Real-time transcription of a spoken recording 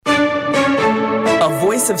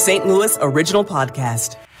Voice of St. Louis original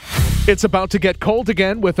podcast. It's about to get cold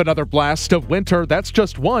again with another blast of winter. That's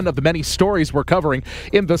just one of the many stories we're covering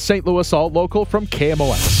in the St. Louis All Local from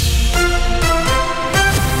KMOX.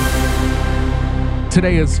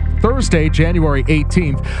 Today is Thursday, January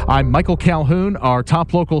 18th. I'm Michael Calhoun. Our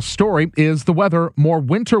top local story is the weather. More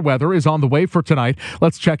winter weather is on the way for tonight.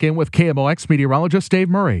 Let's check in with KMOX meteorologist Dave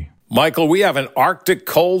Murray. Michael, we have an Arctic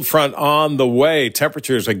cold front on the way.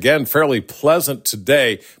 Temperatures, again, fairly pleasant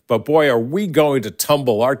today, but boy, are we going to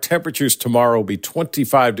tumble. Our temperatures tomorrow will be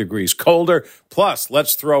 25 degrees colder. Plus,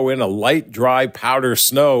 let's throw in a light, dry powder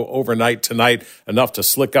snow overnight tonight, enough to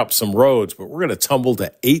slick up some roads, but we're going to tumble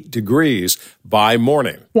to 8 degrees by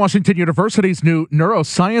morning. Washington University's new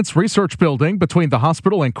Neuroscience Research Building between the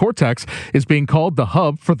hospital and Cortex is being called the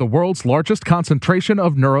hub for the world's largest concentration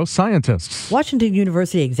of neuroscientists. Washington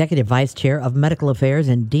University Executive Vice Chair of Medical Affairs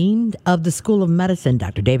and Dean of the School of Medicine,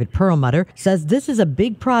 Dr. David Perlmutter, says this is a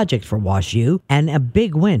big project for WashU and a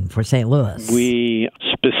big win for St. Louis. We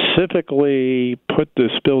specifically put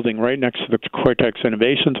this building right next to the Cortex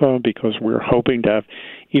Innovation Zone because we're hoping to have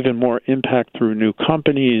even more impact through new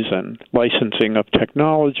companies and licensing of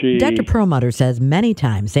technology. Dr. Perlmutter says many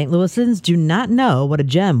times St. Louisans do not know what a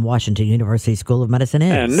gem Washington University School of Medicine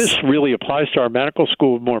is. And this really applies to our medical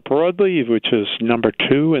school more broadly, which is number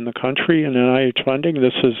 2 in the country in NIH funding.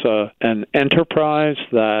 This is an enterprise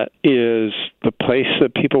that is the place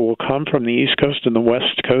that people will come from the East Coast and the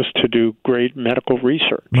West Coast to do great medical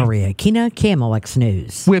research. Maria Kina, KMOX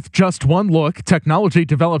News. With just one look, technology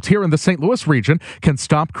developed here in the St. Louis region can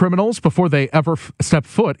stop criminals before they ever step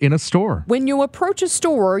foot in a store. When you approach a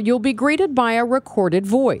store, you'll be greeted by a recorded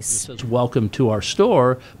voice. It says, "Welcome to our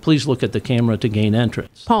store. Please look at the camera to gain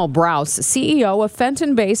entrance." Paul Browse, CEO of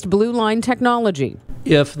Fenton-based Blue Line Technology.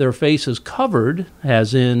 If their face is covered,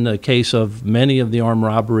 as in the case of many of the armed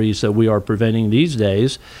robberies that we are preventing these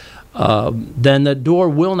days, then the door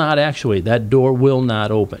will not actuate. That door will not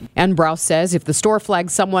open. And Browse says if the store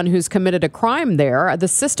flags someone who's committed a crime there, the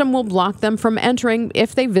system will block them from entering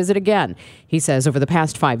if they visit again. He says over the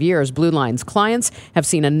past 5 years, Blue Line's clients have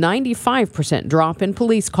seen a 95% drop in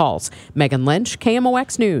police calls. Megan Lynch,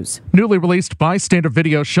 KMOX News. Newly released bystander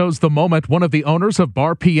video shows the moment one of the owners of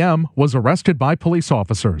Bar PM was arrested by police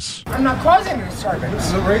officers. I'm not causing a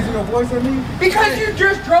disturbance. You're raising your voice at me? Because you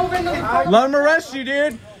just drove into the car. Let him arrest you,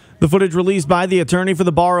 dude. The footage released by the attorney for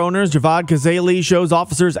the bar owners, Javad Kazali, shows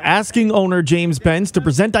officers asking owner James Pence to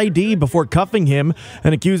present ID before cuffing him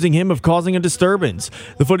and accusing him of causing a disturbance.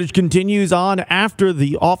 The footage continues on after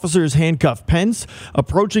the officers handcuff Pence,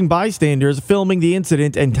 approaching bystanders, filming the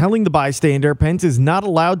incident, and telling the bystander Pence is not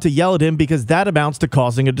allowed to yell at him because that amounts to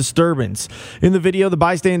causing a disturbance. In the video, the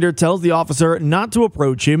bystander tells the officer not to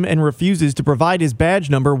approach him and refuses to provide his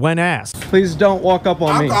badge number when asked. Please don't walk up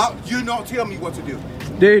on me. You don't tell me what to do.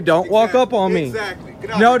 Dude, don't walk up on me. Exactly.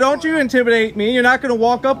 No, don't you intimidate me. You're not going to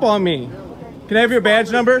walk up on me. Can I have your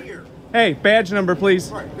badge number? Hey, badge number,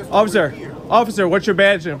 please. Officer, what's your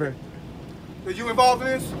badge number? Are you involved in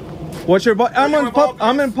this? What's your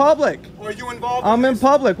I'm in public. Are you involved I'm in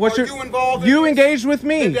public. What's your You engaged with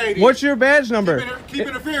me. What's your badge number? Keep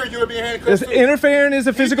interfering, you'll be handcuffed. Interfering is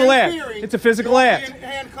a physical act. It's a physical act.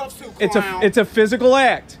 It's a physical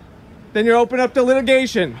act. Then you're open up to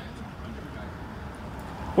litigation.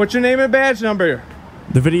 What's your name and badge number?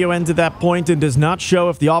 The video ends at that point and does not show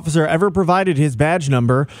if the officer ever provided his badge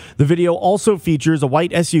number. The video also features a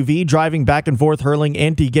white SUV driving back and forth hurling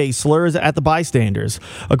anti-gay slurs at the bystanders.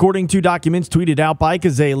 According to documents tweeted out by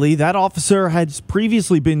Kazali, that officer has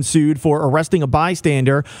previously been sued for arresting a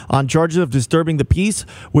bystander on charges of disturbing the peace,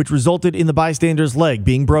 which resulted in the bystander's leg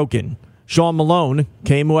being broken. Sean Malone,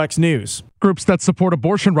 KMOX News. Groups that support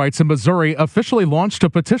abortion rights in Missouri officially launched a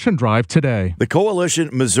petition drive today. The coalition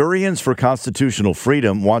Missourians for Constitutional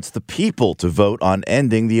Freedom wants the people to vote on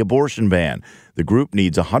ending the abortion ban. The group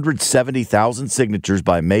needs 170,000 signatures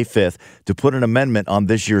by May 5th to put an amendment on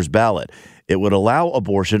this year's ballot. It would allow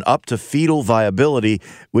abortion up to fetal viability,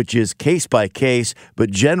 which is case by case,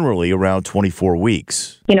 but generally around 24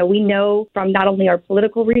 weeks. You know, we know from not only our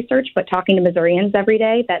political research, but talking to Missourians every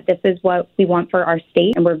day, that this is what we want for our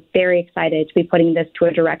state, and we're very excited to be putting this to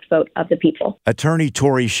a direct vote of the people. Attorney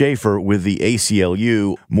Tori Schaefer with the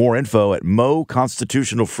ACLU. More info at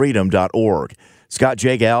moconstitutionalfreedom.org. Scott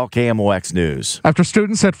Jagal, KMOX News. After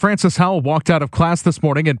students at Francis Howell walked out of class this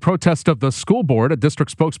morning in protest of the school board, a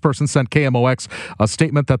district spokesperson sent KMOX a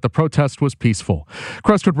statement that the protest was peaceful.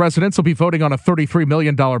 Crestwood residents will be voting on a $33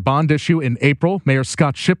 million bond issue in April. Mayor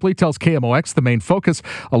Scott Shipley tells KMOX the main focus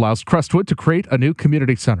allows Crestwood to create a new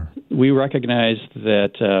community center. We recognized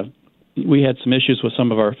that we had some issues with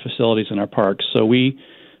some of our facilities in our parks, so we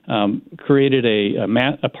created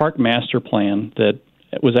a park master plan that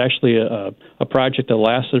was actually a project that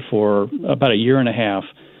lasted for about a year and a half.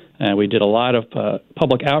 We did a lot of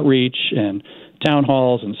public outreach and town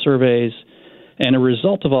halls and surveys. And a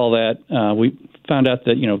result of all that, we found out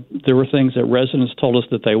that, there were things that residents told us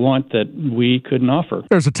that they want that we couldn't offer.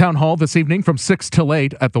 There's a town hall this evening from 6 till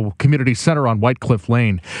 8 at the community center on White Cliff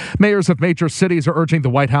Lane. Mayors of major cities are urging the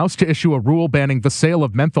White House to issue a rule banning the sale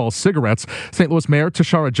of menthol cigarettes. St. Louis Mayor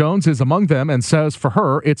Tishuara Jones is among them and says for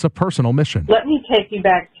her, it's a personal mission. Let me take you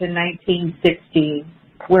back to 1960,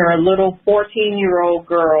 where a little 14-year-old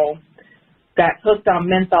girl got hooked on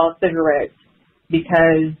menthol cigarettes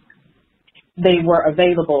because they were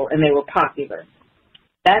available and they were popular.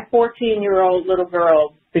 That 14-year-old little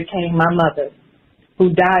girl became my mother,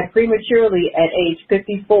 who died prematurely at age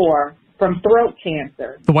 54 from throat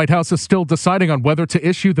cancer. The White House is still deciding on whether to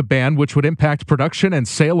issue the ban, which would impact production and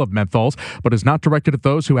sale of menthols, but is not directed at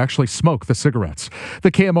those who actually smoke the cigarettes.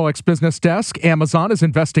 The KMOX business desk, Amazon is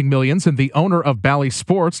investing millions in the owner of Bally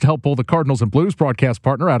Sports to help pull the Cardinals and Blues broadcast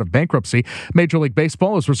partner out of bankruptcy. Major League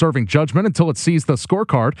Baseball is reserving judgment until it sees the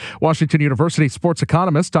scorecard. Washington University sports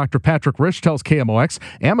economist Dr. Patrick Risch tells KMOX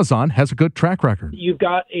Amazon has a good track record. You've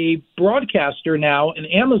got a broadcaster now in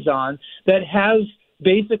Amazon that has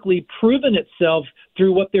basically proven itself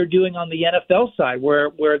through what they're doing on the NFL side, where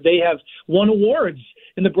they have won awards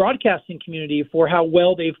in the broadcasting community for how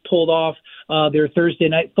well they've pulled off their Thursday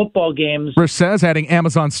night football games. Risch says adding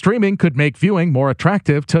Amazon streaming could make viewing more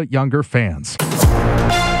attractive to younger fans.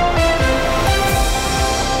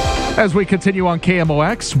 As we continue on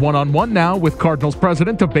KMOX, one-on-one now with Cardinals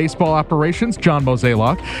President of Baseball Operations, John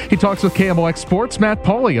Mozeliak. He talks with KMOX Sports' Matt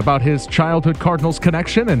Pauley about his childhood Cardinals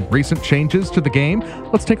connection and recent changes to the game.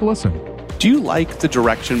 Let's take a listen. Do you like the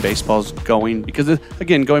direction baseball's going? Because,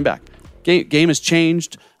 again, going back, game has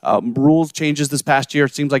changed. Rules changes this past year.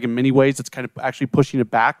 It seems like in many ways it's kind of actually pushing it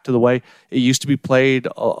back to the way it used to be played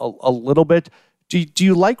a little bit. Do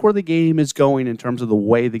you like where the game is going in terms of the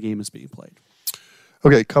way the game is being played?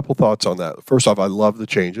 Okay, a couple thoughts on that. First off, I love the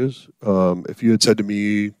changes. If you had said to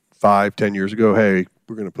me 5-10 years ago, hey,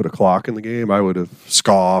 we're going to put a clock in the game, I would have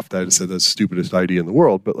scoffed. I'd have said that's the stupidest idea in the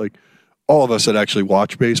world. But like all of us that actually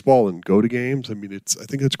watch baseball and go to games, I mean, I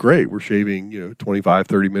think that's great. We're shaving 25,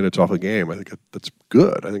 30 minutes off a game. I think that's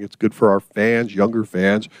good. I think it's good for our fans. Younger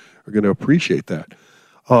fans are going to appreciate that.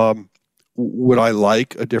 Would I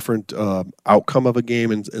like a different outcome of a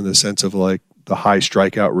game in the sense of like the high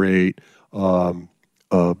strikeout rate,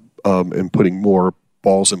 and putting more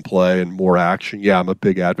balls in play and more action? Yeah, I'm a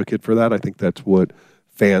big advocate for that. I think that's what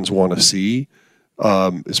fans want to see.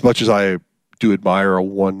 As much as I do admire a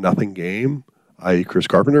 1-0 game, i.e. Chris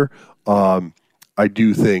Carpenter, I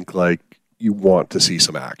do think like you want to see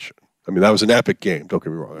some action. I mean, that was an epic game. Don't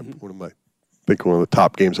get me wrong. One of the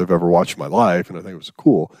top games I've ever watched in my life, and I think it was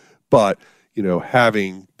cool. But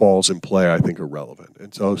having balls in play, I think, are relevant.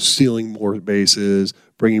 And so stealing more bases,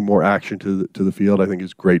 bringing more action to the field, I think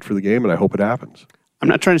is great for the game, and I hope it happens. I'm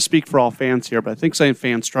not trying to speak for all fans here, but I think something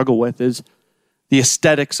fans struggle with is the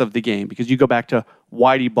aesthetics of the game, because you go back to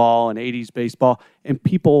Whitey ball and 80s baseball, and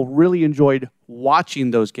people really enjoyed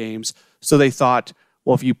watching those games. So they thought,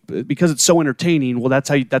 well, because it's so entertaining, well, that's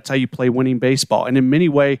how you play winning baseball. And in many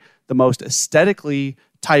ways, the most aesthetically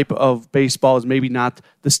type of baseball is maybe not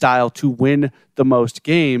the style to win the most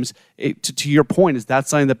games. To your point, is that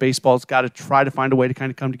something that baseball's got to try to find a way to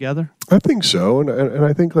kind of come together? I think so, and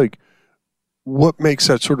I think like what makes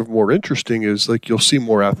that sort of more interesting is like you'll see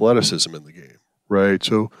more athleticism in the game, right?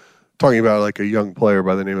 So talking about like a young player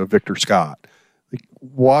by the name of Victor Scott, like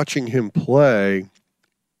watching him play,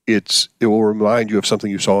 it will remind you of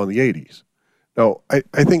something you saw in the 80s. Now, I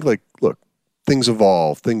think like, look, things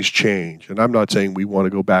evolve, things change, and I'm not saying we want to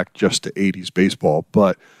go back just to 80s baseball,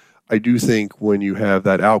 but I do think when you have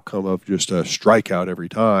that outcome of just a strikeout every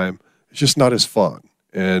time, it's just not as fun.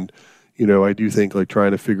 And, I do think like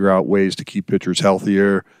trying to figure out ways to keep pitchers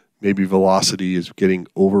healthier, maybe velocity is getting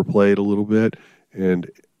overplayed a little bit. And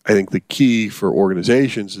I think the key for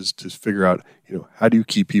organizations is to figure out, how do you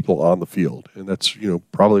keep people on the field? And that's,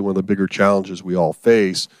 probably one of the bigger challenges we all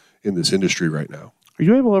face in this industry right now. Are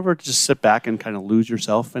you able ever to just sit back and kind of lose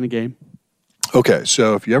yourself in a game? Okay,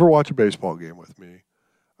 so if you ever watch a baseball game with me,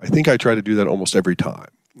 I think I try to do that almost every time.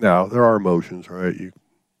 Now, there are emotions, right? I'm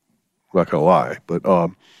not going to lie. But,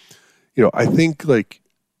 I think like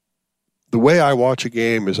the way I watch a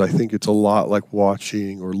game is I think it's a lot like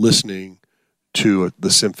watching or listening to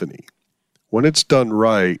the symphony. When it's done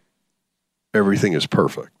right, everything is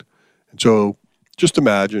perfect. And so just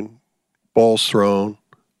imagine balls thrown,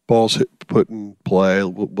 balls put in play.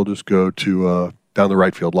 We'll just go to down the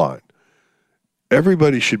right field line.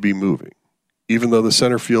 everybody should be moving, even though the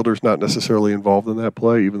center fielder's not necessarily involved in that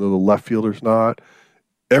play, even though the left fielder's not.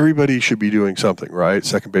 Everybody should be doing something, right?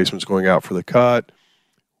 Second baseman's going out for the cut.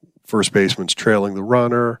 First baseman's trailing the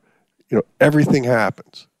runner. Everything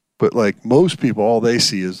happens. But like most people, all they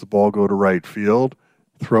see is the ball go to right field,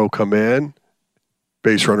 throw come in,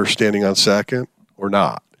 base runner standing on second or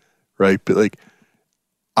not, right? But like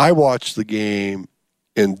I watch the game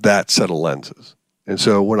in that set of lenses. And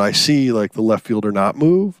so when I see like the left fielder not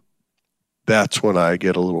move, that's when I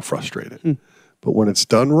get a little frustrated. But when it's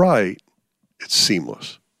done right, it's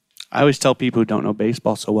seamless. I always tell people who don't know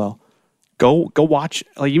baseball so well, go watch,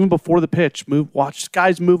 like even before the pitch, watch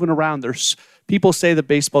guys moving around. There's people say that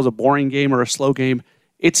baseball is a boring game or a slow game.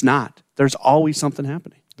 It's not. There's always something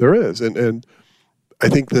happening. There is. And I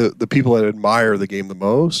think the people that admire the game the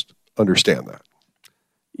most understand that.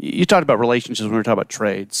 You talked about relationships when we were talking about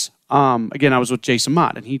trades. Again, I was with Jason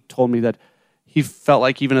Mott, and he told me that he felt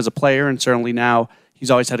like even as a player, and certainly now, he's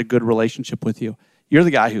always had a good relationship with you. You're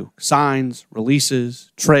the guy who signs,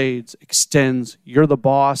 releases, trades, extends. You're the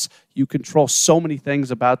boss. You control so many things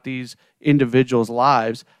about these individuals'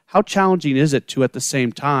 lives. How challenging is it to, at the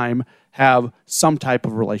same time, have some type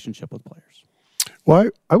of relationship with players? Well,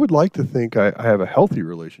 I would like to think I have a healthy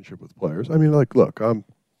relationship with players. I mean, like, look, I'm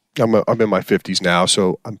in my 50s now,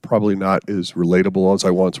 so I'm probably not as relatable as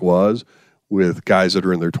I once was with guys that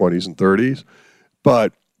are in their 20s and 30s.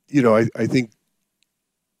 But, I think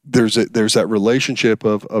there's that relationship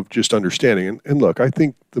of just understanding. And look, I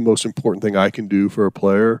think the most important thing I can do for a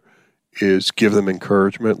player is give them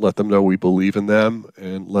encouragement, let them know we believe in them,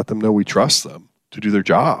 and let them know we trust them to do their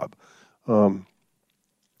job.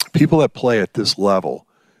 People that play at this level,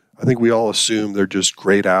 I think we all assume they're just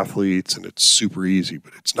great athletes and it's super easy,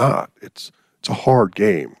 but it's not. It's a hard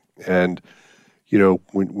game. And,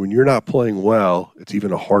 when you're not playing well, it's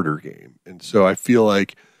even a harder game. And so I feel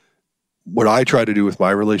like what I try to do with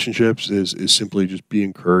my relationships is simply just be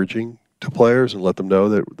encouraging to players and let them know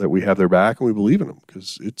that we have their back and we believe in them,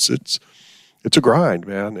 because it's a grind,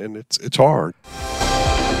 man, and it's hard.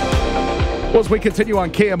 Well, as we continue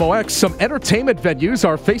on KMOX, some entertainment venues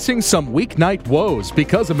are facing some weeknight woes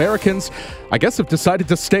because Americans, I guess, have decided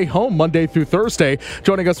to stay home Monday through Thursday.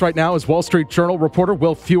 Joining us right now is Wall Street Journal reporter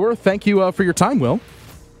Will Feuer. Thank you for your time, Will.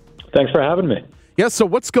 Thanks for having me. Yeah, so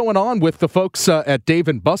what's going on with the folks at Dave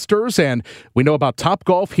 & Buster's? And we know about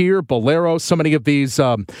Topgolf here, Bolero, so many of these,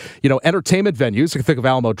 entertainment venues. You can think of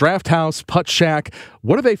Alamo Drafthouse, Putt Shack.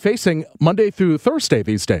 What are they facing Monday through Thursday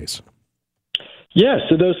these days? Yeah,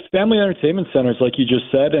 so those family entertainment centers, like you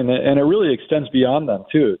just said, and it really extends beyond them,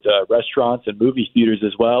 too, to restaurants and movie theaters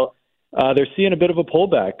as well. They're seeing a bit of a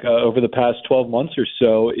pullback over the past 12 months or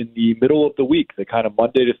so in the middle of the week, the kind of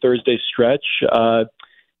Monday to Thursday stretch.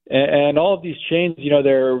 And all of these chains,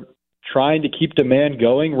 they're trying to keep demand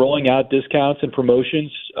going, rolling out discounts and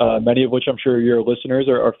promotions, many of which I'm sure your listeners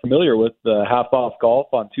are familiar with. The half-off golf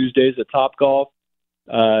on Tuesdays at Topgolf,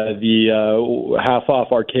 the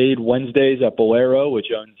half-off arcade Wednesdays at Bolero, which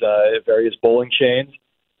owns various bowling chains,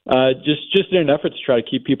 just in an effort to try to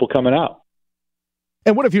keep people coming out.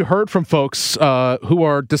 And what have you heard from folks who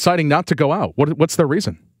are deciding not to go out? What's their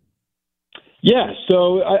reason? Yeah,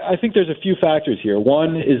 so I think there's a few factors here.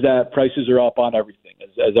 One is that prices are up on everything,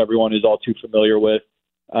 as everyone is all too familiar with.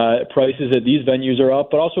 Prices at these venues are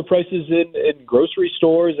up, but also prices in grocery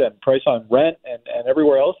stores and price on rent and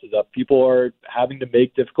everywhere else is up. People are having to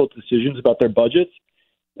make difficult decisions about their budgets.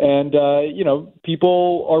 And,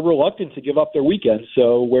 people are reluctant to give up their weekends.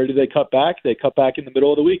 So where do they cut back? They cut back in the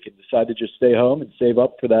middle of the week and decide to just stay home and save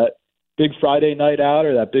up for that big Friday night out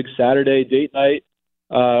or that big Saturday date night.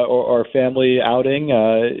 Or family outing,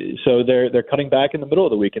 so they're cutting back in the middle of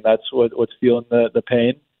the week, and that's what's feeling the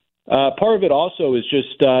pain. Part of it also is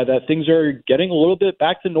just that things are getting a little bit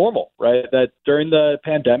back to normal, right? That during the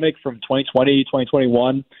pandemic from 2020,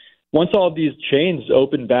 2021, once all of these chains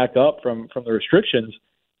opened back up from the restrictions,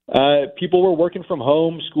 people were working from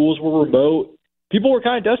home, schools were remote. People were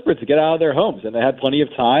kind of desperate to get out of their homes, and they had plenty of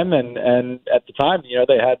time, and at the time,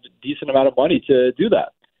 they had a decent amount of money to do that.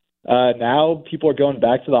 Now people are going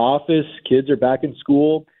back to the office, kids are back in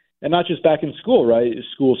school, and not just back in school, right?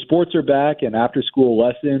 School sports are back and after school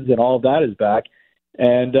lessons and all of that is back.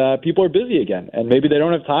 And people are busy again. And maybe they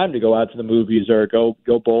don't have time to go out to the movies or go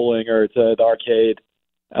bowling or to the arcade.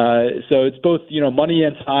 So it's both, money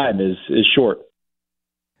and time is short.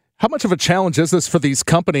 How much of a challenge is this for these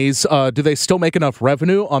companies? Do they still make enough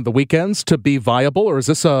revenue on the weekends to be viable, or is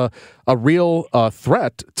this a real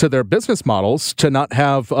threat to their business models to not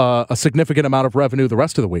have a significant amount of revenue the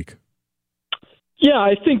rest of the week? Yeah,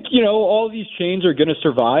 I think, all these chains are going to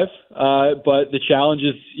survive, but the challenge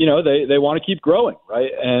is, they want to keep growing,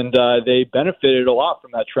 right? And they benefited a lot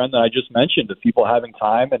from that trend that I just mentioned of people having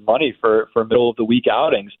time and money for middle-of-the-week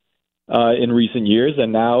outings in recent years.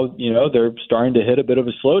 And now, they're starting to hit a bit of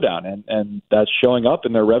a slowdown, and that's showing up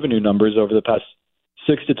in their revenue numbers over the past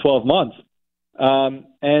 6 to 12 months.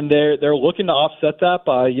 And they're looking to offset that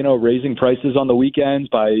by, raising prices on the weekends,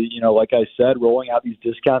 by, like I said, rolling out these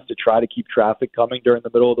discounts to try to keep traffic coming during the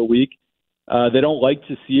middle of the week. They don't like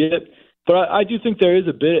to see it, but I do think there is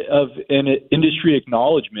a bit of an industry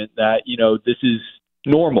acknowledgement that, this is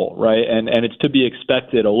normal, right? And it's to be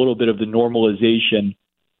expected, a little bit of the normalization,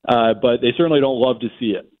 but they certainly don't love to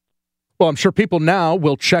see it. Well, I'm sure people now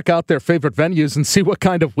will check out their favorite venues and see what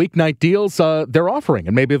kind of weeknight deals they're offering,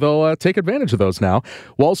 and maybe they'll take advantage of those now.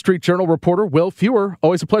 Wall Street Journal reporter Will Feuer,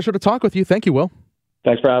 always a pleasure to talk with you. Thank you, Will.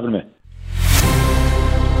 Thanks for having me.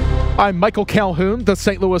 I'm Michael Calhoun. The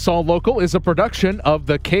St. Louis All Local is a production of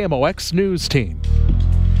the KMOX News Team.